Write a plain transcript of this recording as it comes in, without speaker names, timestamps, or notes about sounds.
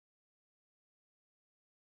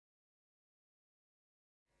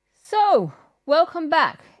So, welcome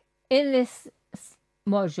back. In this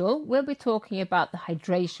module, we'll be talking about the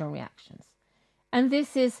hydration reactions. And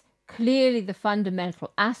this is clearly the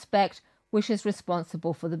fundamental aspect which is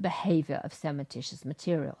responsible for the behavior of cementitious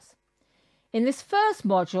materials. In this first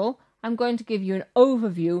module, I'm going to give you an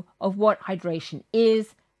overview of what hydration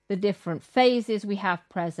is, the different phases we have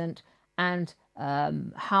present, and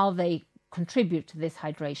how they contribute to this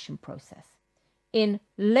hydration process. In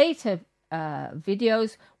later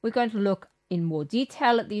videos, we're going to look in more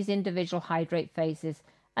detail at these individual hydrate phases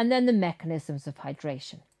and then the mechanisms of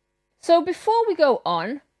hydration. So before we go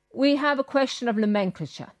on, we have a question of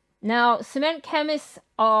nomenclature. Now, cement chemists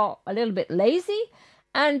are a little bit lazy,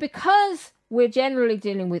 and because we're generally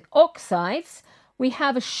dealing with oxides, we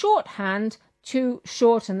have a shorthand to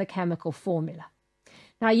shorten the chemical formula.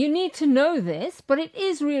 Now, you need to know this, but it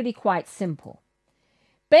is really quite simple.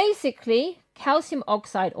 Basically, calcium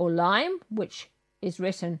oxide or lime, which is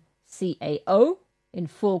written CaO in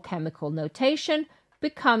full chemical notation,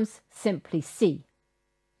 becomes simply C.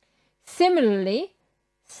 Similarly,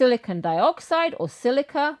 silicon dioxide or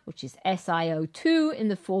silica, which is SiO2 in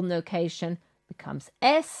the full notation, becomes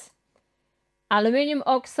S. Aluminium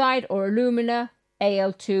oxide or alumina,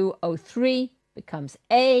 Al2O3, becomes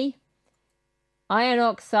A. Iron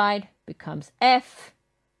oxide becomes F.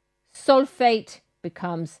 Sulfate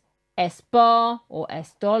becomes S bar or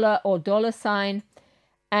S dollar or dollar sign,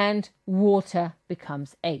 and water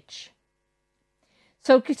becomes H.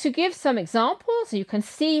 So to give some examples, you can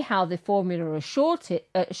see how the formula is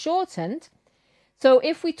shortened. So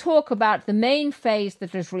if we talk about the main phase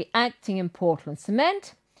that is reacting in Portland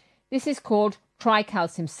cement, this is called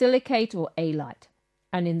tricalcium silicate or alite.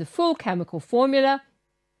 And in the full chemical formula,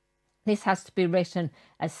 this has to be written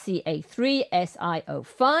as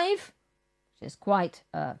Ca3SiO5, which is quite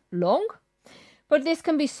long. But this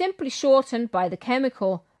can be simply shortened by the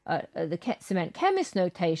cement chemist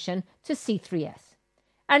notation to C3S.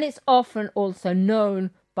 And it's often also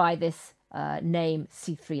known by this name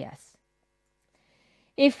C3S.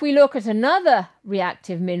 If we look at another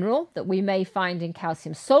reactive mineral that we may find in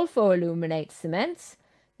calcium sulfoaluminate cements,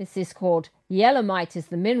 this is called yelemite is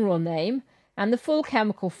the mineral name, and the full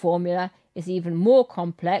chemical formula is even more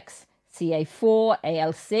complex,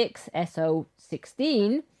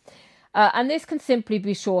 Ca4Al6SO16, and this can simply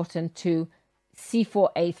be shortened to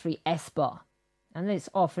C4A3S bar, and it's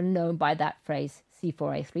often known by that phrase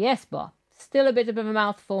C4A3S bar. Still a bit of a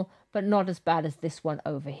mouthful, but not as bad as this one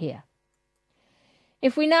over here.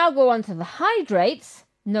 If we now go on to the hydrates,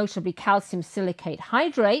 notably calcium silicate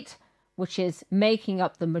hydrate, which is making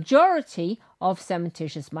up the majority of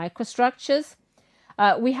cementitious microstructures,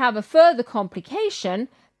 we have a further complication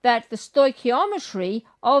that the stoichiometry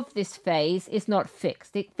of this phase is not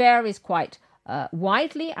fixed. It varies quite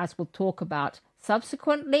widely, as we'll talk about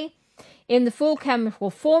subsequently. In the full chemical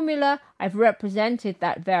formula, I've represented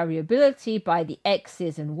that variability by the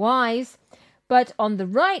X's and Y's, but on the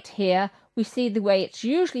right here, we see the way it's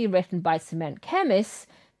usually written by cement chemists,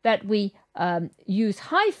 that we use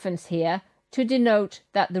hyphens here to denote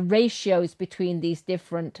that the ratios between these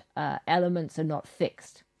different elements are not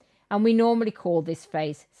fixed. And we normally call this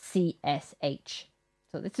phase CSH.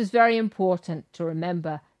 So this is very important to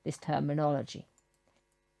remember this terminology.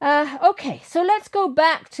 Okay, so let's go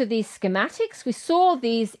back to these schematics. We saw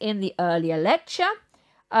these in the earlier lecture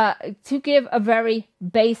to give a very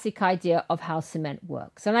basic idea of how cement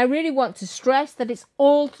works. And I really want to stress that it's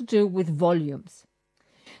all to do with volumes.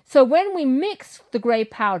 So when we mix the grey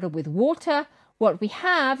powder with water, what we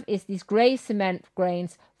have is these grey cement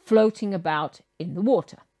grains floating about in the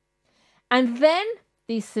water. And then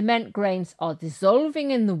these cement grains are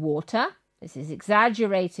dissolving in the water. This is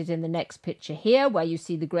exaggerated in the next picture here, where you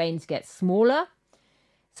see the grains get smaller.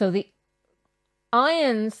 So the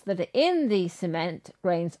ions that are in the cement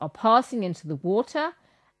grains are passing into the water,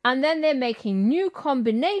 and then they're making new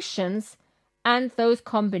combinations, and those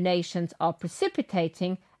combinations are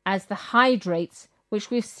precipitating as the hydrates, which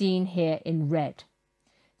we've seen here in red.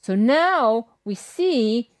 So now we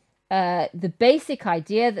see the basic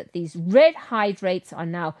idea that these red hydrates are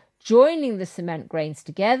now joining the cement grains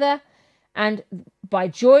together, and by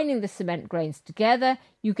joining the cement grains together,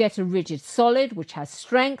 you get a rigid solid which has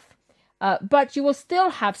strength, but you will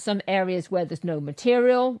still have some areas where there's no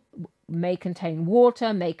material, may contain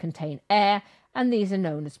water, may contain air, and these are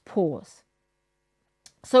known as pores.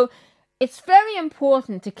 So it's very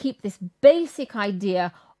important to keep this basic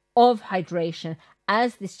idea of hydration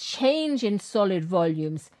as this change in solid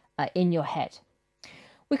volumes in your head.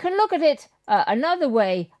 We can look at it another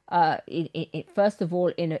way, first of all,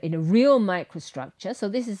 in a real microstructure. So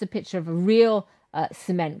this is a picture of a real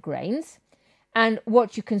cement grains. And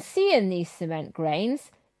what you can see in these cement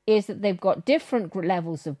grains is that they've got different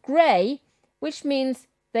levels of grey, which means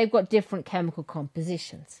they've got different chemical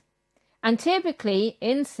compositions. And typically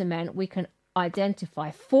in cement, we can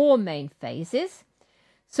identify 4 main phases.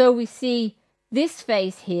 So we see this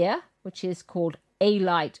phase here, which is called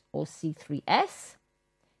alite or C3S.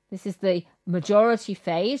 This is the majority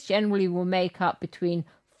phase, generally will make up between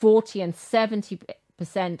 40 and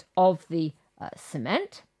 70% of the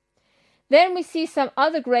cement. Then we see some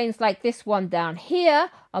other grains like this one down here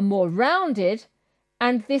are more rounded,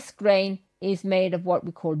 and this grain is made of what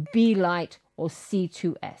we call B-lite or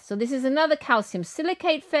C2S. So this is another calcium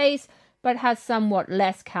silicate phase, but has somewhat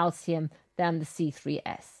less calcium than the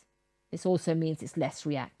C3S. This also means it's less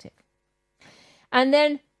reactive. And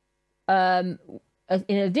then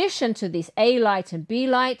in addition to this A-lite and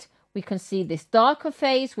B-lite, we can see this darker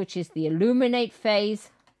phase, which is the aluminate phase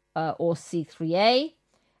or C3A,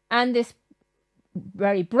 and this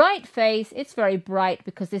very bright phase. It's very bright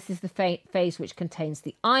because this is the phase which contains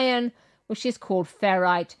the iron, which is called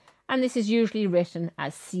ferrite, and this is usually written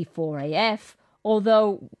as C4AF,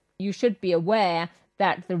 although you should be aware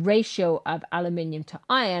that the ratio of aluminium to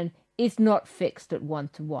iron is not fixed at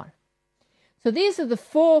 1:1. So these are the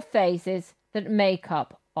 4 phases that make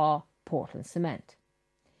up our Portland cement.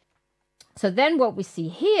 So then what we see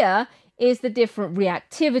here is the different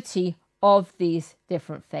reactivity of these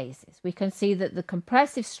different phases. We can see that the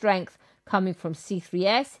compressive strength coming from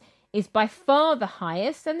C3S is by far the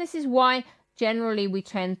highest, and this is why generally we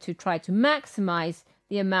tend to try to maximize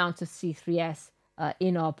the amount of C3S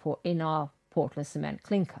in our Portland cement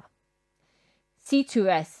clinker.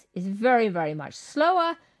 C2S is very, very much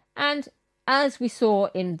slower, and as we saw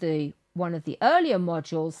in one of the earlier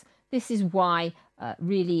modules, this is why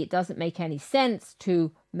really it doesn't make any sense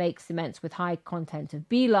to make cements with high content of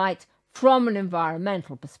B-lite from an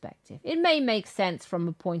environmental perspective. It may make sense from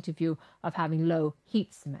a point of view of having low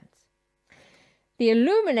heat cements. The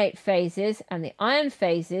aluminate phases and the iron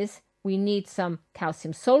phases, we need some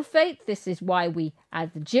calcium sulfate. This is why we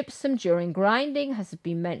add the gypsum during grinding, has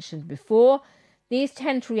been mentioned before. These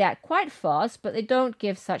tend to react quite fast, but they don't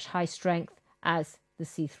give such high strength as the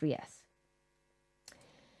C3S.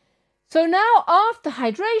 So now after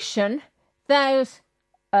hydration, those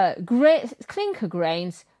clinker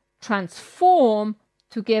grains transform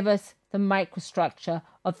to give us the microstructure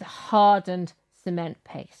of the hardened cement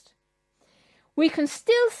paste. We can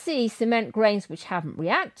still see cement grains which haven't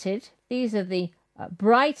reacted. These are the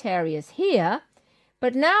bright areas here.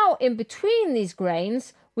 But now in between these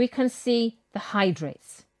grains, we can see the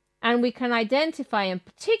hydrates. And we can identify in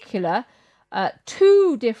particular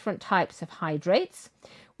 2 different types of hydrates.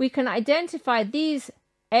 We can identify these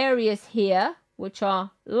areas here, which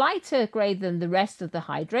are lighter grey than the rest of the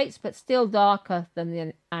hydrates, but still darker than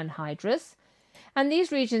the anhydrous. And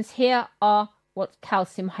these regions here are what's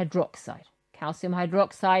calcium hydroxide. Calcium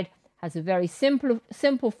hydroxide has a very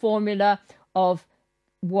simple formula of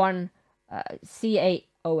 1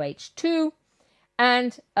 CaOH2,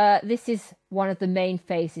 and this is one of the main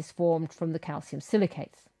phases formed from the calcium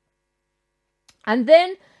silicates. And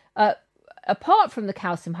then, apart from the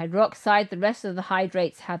calcium hydroxide, the rest of the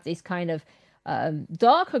hydrates have these kind of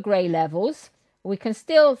darker grey levels. We can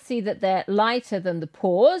still see that they're lighter than the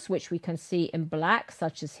pores, which we can see in black,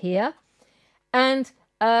 such as here. And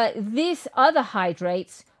these other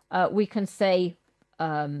hydrates, we can say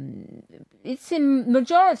it's in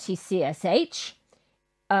majority CSH.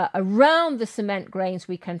 Around the cement grains,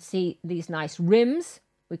 we can see these nice rims.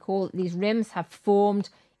 These rims have formed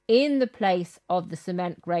in the place of the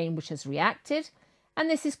cement grain which has reacted, and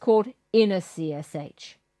this is called inner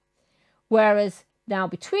CSH. Whereas now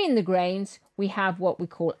between the grains, we have what we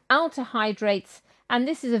call outer hydrates, and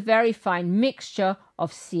this is a very fine mixture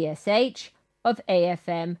of CSH, of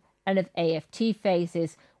AFM, and of AFT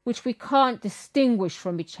phases, which we can't distinguish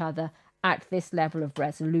from each other at this level of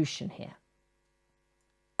resolution here.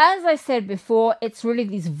 As I said before, it's really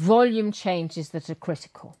these volume changes that are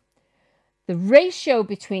critical. The ratio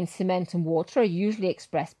between cement and water are usually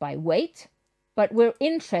expressed by weight, but we're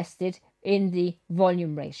interested in the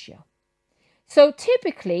volume ratio. So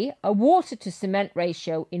typically, a water to cement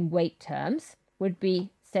ratio in weight terms would be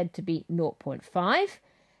said to be 0.5,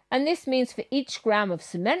 and this means for each gram of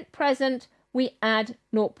cement present, we add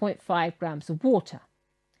 0.5 grams of water.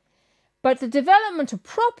 But the development of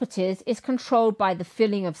properties is controlled by the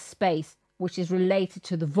filling of space, which is related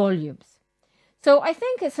to the volumes. So I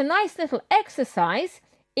think it's a nice little exercise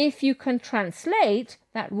if you can translate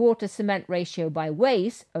that water-cement ratio by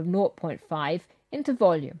weight of 0.5 into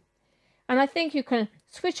volume. And I think you can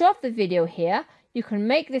switch off the video here. You can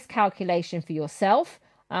make this calculation for yourself.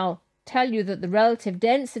 I'll tell you that the relative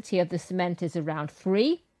density of the cement is around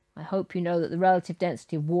 3. I hope you know that the relative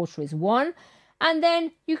density of water is 1. And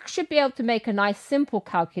then you should be able to make a nice simple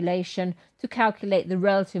calculation to calculate the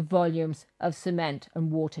relative volumes of cement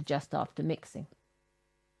and water just after mixing.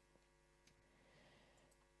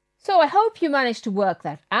 So I hope you managed to work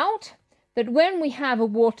that out, that when we have a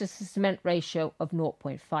water to cement ratio of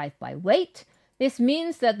 0.5 by weight, this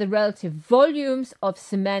means that the relative volumes of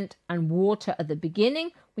cement and water at the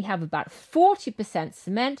beginning, we have about 40%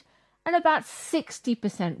 cement and about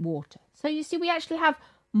 60% water. So you see, we actually have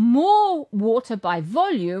more water by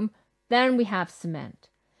volume than we have cement.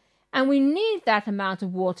 And we need that amount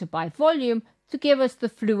of water by volume to give us the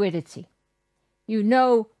fluidity. You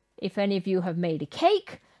know, if any of you have made a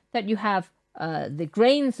cake, that you have the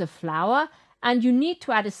grains of flour and you need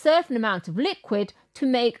to add a certain amount of liquid to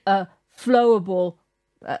make a flowable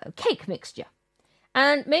cake mixture.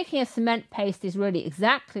 And making a cement paste is really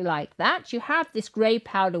exactly like that. You have this grey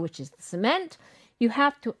powder, which is the cement. You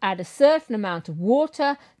have to add a certain amount of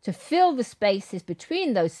water to fill the spaces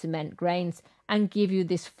between those cement grains and give you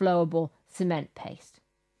this flowable cement paste.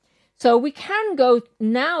 So we can go,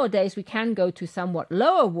 nowadays we can go to somewhat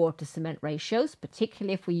lower water cement ratios,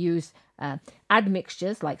 particularly if we use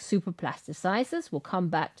admixtures like superplasticizers. We'll come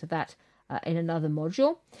back to that in another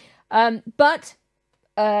module. But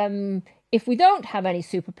if we don't have any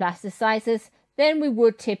superplasticizers, then we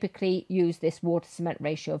would typically use this water cement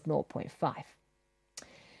ratio of 0.5.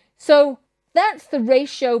 So that's the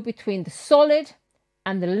ratio between the solid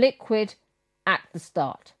and the liquid at the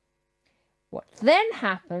start. What then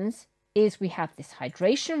happens is we have this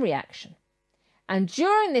hydration reaction. And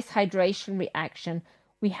during this hydration reaction,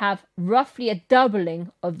 we have roughly a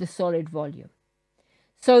doubling of the solid volume.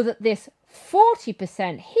 So that this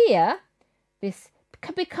 40% here, this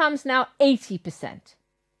becomes now 80%.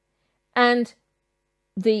 And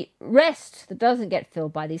the rest that doesn't get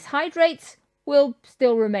filled by these hydrates will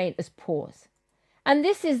still remain as pores. And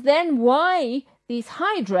this is then why these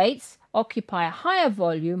hydrates occupy a higher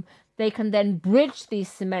volume. They can then bridge these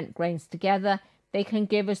cement grains together. They can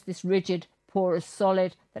give us this rigid, porous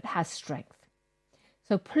solid that has strength.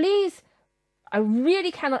 So please, I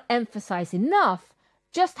really cannot emphasize enough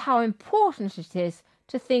just how important it is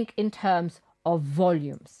to think in terms of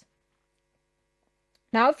volumes.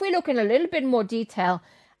 Now, if we look in a little bit more detail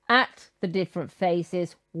at the different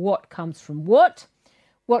phases, what comes from what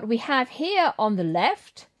we have here on the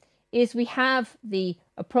left is we have the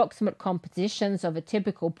approximate compositions of a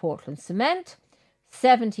typical Portland cement: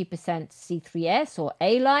 70% C3S or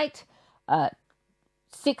A-lite, 16%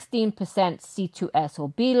 C2S or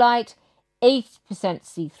B-lite, 8%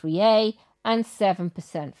 C3A, and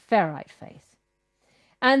 7% ferrite phase.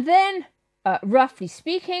 And then, roughly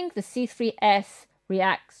speaking, the C3S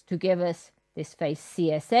reacts to give us this phase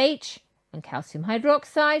CSH and calcium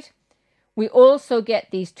hydroxide. We also get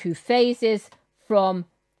these two phases from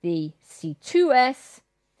the C2S,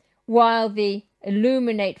 while the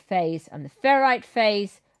illuminate phase and the ferrite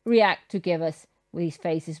phase react to give us these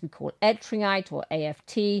phases we call ettringite or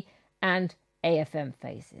AFT and AFM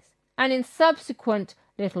phases. And in subsequent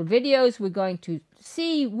little videos, we're going to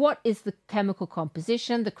see what is the chemical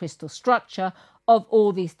composition, the crystal structure of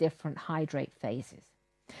all these different hydrate phases.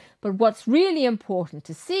 But what's really important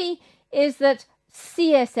to see is that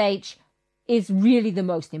CSH is really the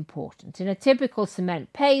most important. In a typical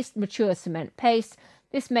cement paste, mature cement paste,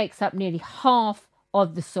 this makes up nearly half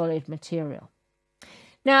of the solid material.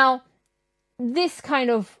 Now, this kind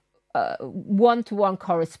of one-to-one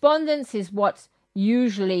correspondence is what's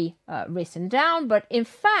usually written down, but in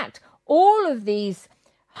fact, all of these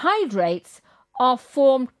hydrates are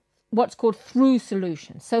formed what's called through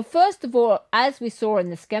solutions. So first of all, as we saw in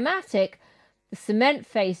the schematic, the cement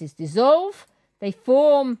phases dissolve, they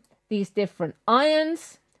form these different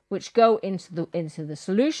ions which go into the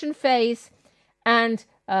solution phase, and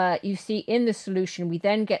you see in the solution we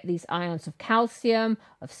then get these ions of calcium,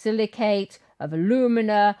 of silicate, of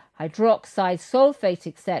alumina, hydroxide, sulfate,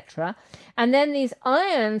 etc. And then these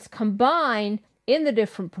ions combine in the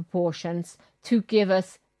different proportions to give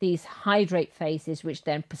us these hydrate phases, which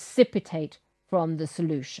then precipitate from the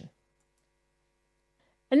solution.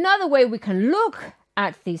 Another way we can look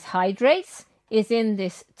at these hydrates is in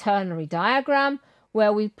this ternary diagram,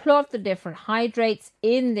 where we plot the different hydrates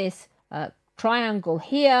in this triangle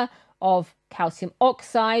here of calcium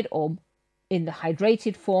oxide, or in the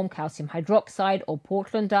hydrated form, calcium hydroxide or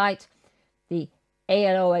Portlandite, the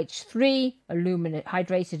AlOH3,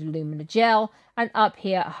 hydrated alumina gel, and up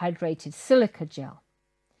here a hydrated silica gel.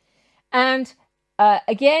 And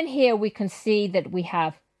again, here we can see that we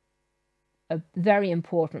have a very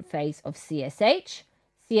important phase of CSH.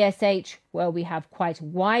 CSH, where we have quite a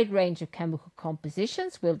wide range of chemical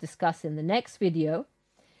compositions we'll discuss in the next video.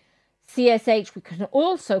 CSH we can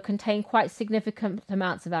also contain quite significant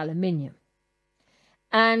amounts of aluminium.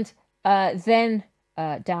 And then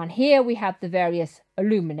down here we have the various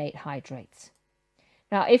aluminate hydrates.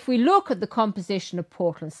 Now if we look at the composition of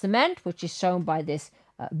Portland cement, which is shown by this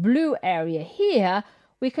blue area here,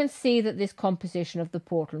 we can see that this composition of the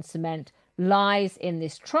Portland cement lies in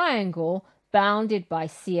this triangle bounded by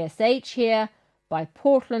CSH here, by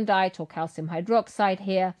Portlandite or calcium hydroxide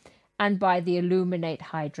here, and by the aluminate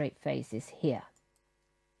hydrate phases here.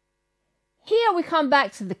 Here we come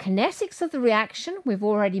back to the kinetics of the reaction. We've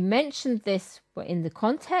already mentioned this in the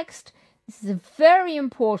context. This is a very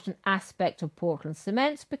important aspect of Portland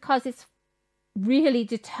cements because it really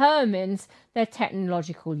determines their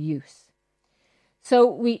technological use.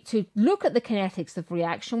 So to look at the kinetics of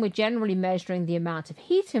reaction, we're generally measuring the amount of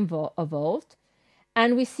heat evolved.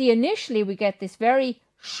 And we see initially we get this very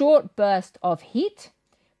short burst of heat,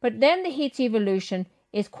 but then the heat evolution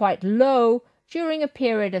is quite low during a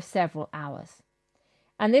period of several hours.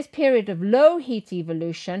 And this period of low heat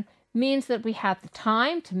evolution means that we have the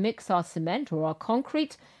time to mix our cement or our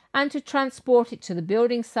concrete and to transport it to the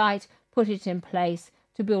building site, put it in place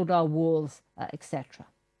to build our walls, etc.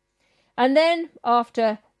 And then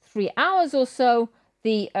after 3 hours or so,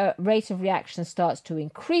 the rate of reaction starts to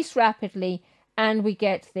increase rapidly, and we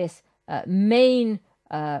get this main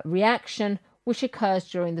reaction which occurs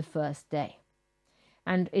during the first day.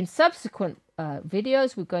 And in subsequent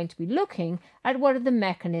videos, we're going to be looking at what are the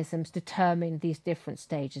mechanisms determining these different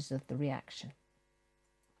stages of the reaction.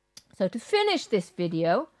 So to finish this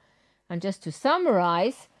video, and just to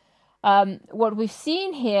summarize, what we've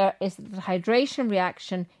seen here is that the hydration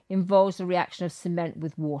reaction involves the reaction of cement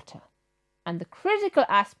with water. And the critical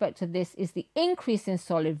aspect of this is the increase in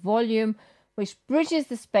solid volume, which bridges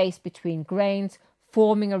the space between grains,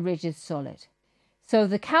 forming a rigid solid. So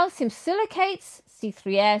the calcium silicates,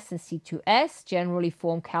 C3S and C2S, generally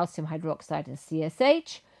form calcium hydroxide and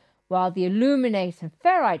CSH, while the aluminate and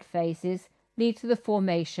ferrite phases lead to the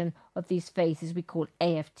formation of these phases we call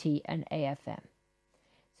AFT and AFM.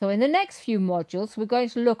 So in the next few modules, we're going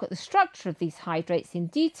to look at the structure of these hydrates in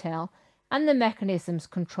detail and the mechanisms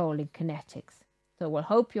controlling kinetics. So we'll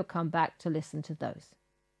hope you'll come back to listen to those.